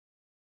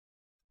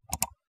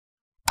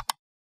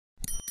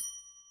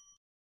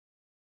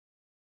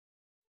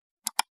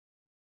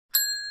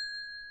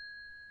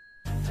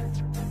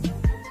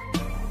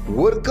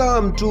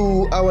Welcome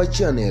to our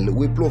channel.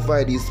 We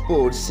provide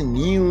sports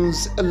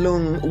news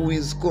along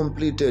with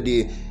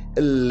completed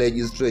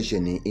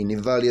registration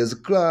in various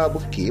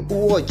clubs. Keep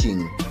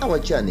watching our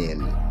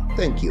channel.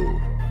 Thank you.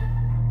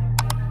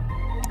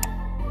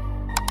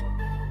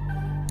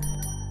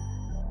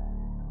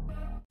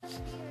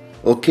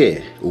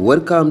 Okay,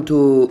 welcome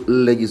to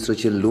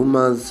registration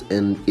rumors,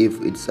 and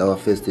if it's our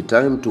first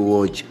time to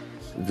watch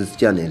this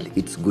channel,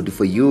 it's good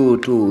for you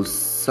to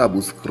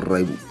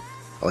subscribe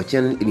our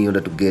channel in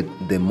order to get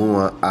the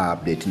more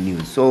update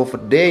news. So for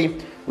today,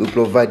 we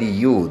provide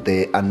you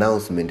the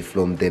announcement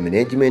from the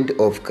management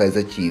of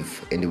Kaizer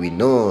Chiefs, and we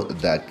know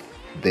that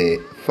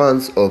the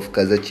fans of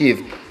Kaizer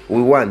Chiefs,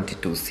 we want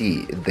to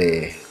see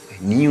the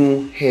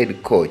new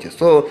head coach.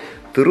 So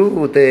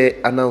through the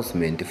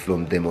announcement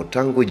from the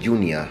Motango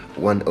Jr.,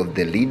 one of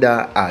the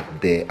leader at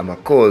the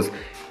Amakos,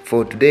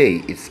 for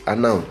today it's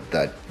announced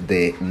that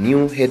the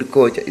new head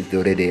coach is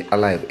already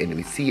alive, and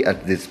we see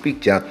at this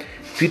picture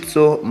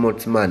Pitso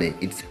Mosimane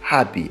is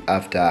happy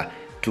after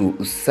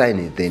to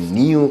sign the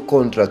new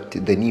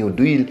contract, the new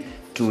deal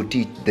to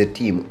teach the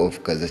team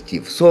of Kaizer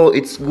Chiefs. So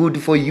it's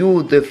good for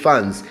you, the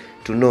fans,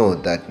 to know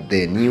that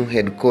the new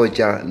head coach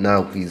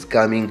now is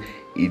coming.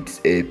 It's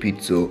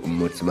Pitso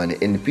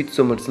Mosimane, and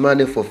Pitso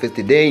Mosimane for first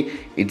day,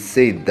 it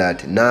said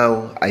that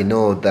now I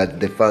know that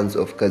the fans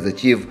of Kaizer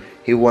Chiefs,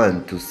 he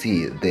want to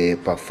see the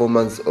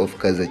performance of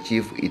Kaizer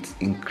Chiefs it's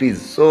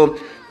increased. So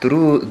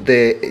through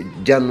the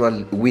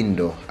January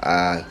window,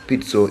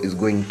 Pitso is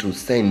going to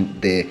sign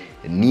the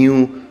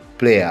new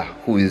player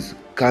who is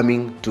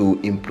coming to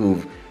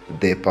improve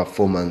the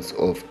performance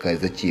of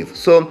Kaizer Chiefs.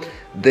 So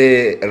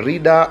the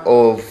leader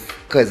of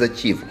Kaizer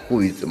Chiefs,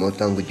 who is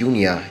Motango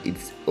Jr.,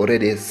 it's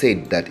already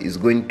said that is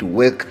going to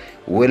work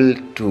well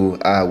to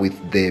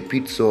with the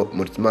Pitso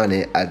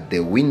Mosimane at the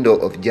window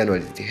of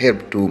January to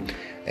help to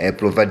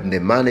provide the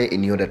money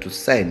in order to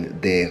sign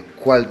the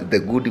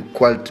good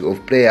quality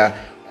of player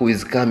who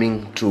is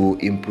coming to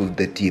improve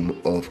the team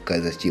of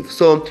Kaizer Chiefs.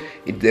 So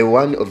it's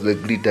one of the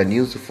greater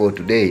news for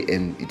today,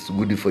 and it's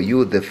good for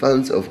you, the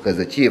fans of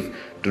Kaizer Chiefs,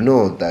 to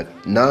know that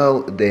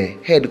now the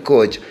head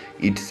coach,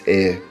 it's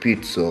a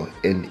Pitso,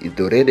 and it's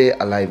already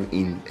alive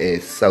in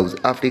South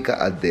Africa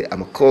at the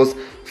Amakos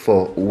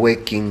for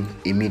working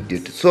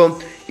immediately.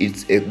 So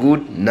it's a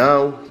good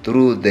now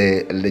through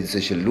the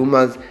legislation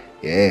rumors.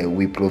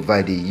 We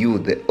provide you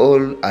the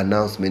all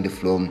announcement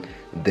from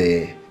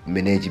the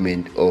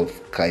management of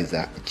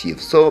Kaizer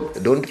Chiefs. So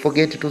don't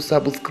forget to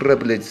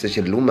subscribe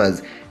legislation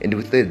rumors, and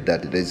with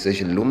that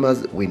legislation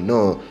rumors, we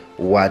know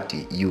what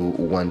you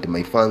want,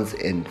 my fans.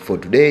 And for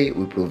today,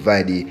 we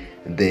provide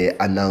the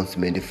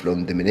announcement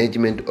from the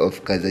management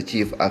of Kaizer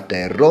Chiefs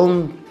after a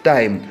long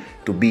time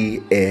to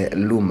be a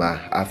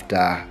rumor,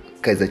 after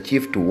Kaizer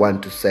Chiefs to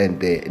want to sign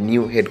the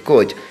new head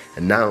coach,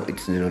 and now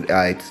it's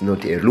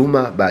not a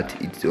rumor, but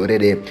it's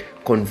already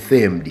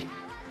confirmed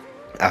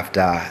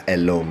after a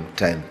long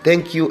time.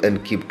 Thank you,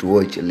 and keep to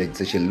watch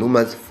legislation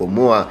rumors for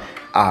more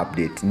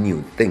update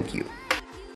news. Thank you.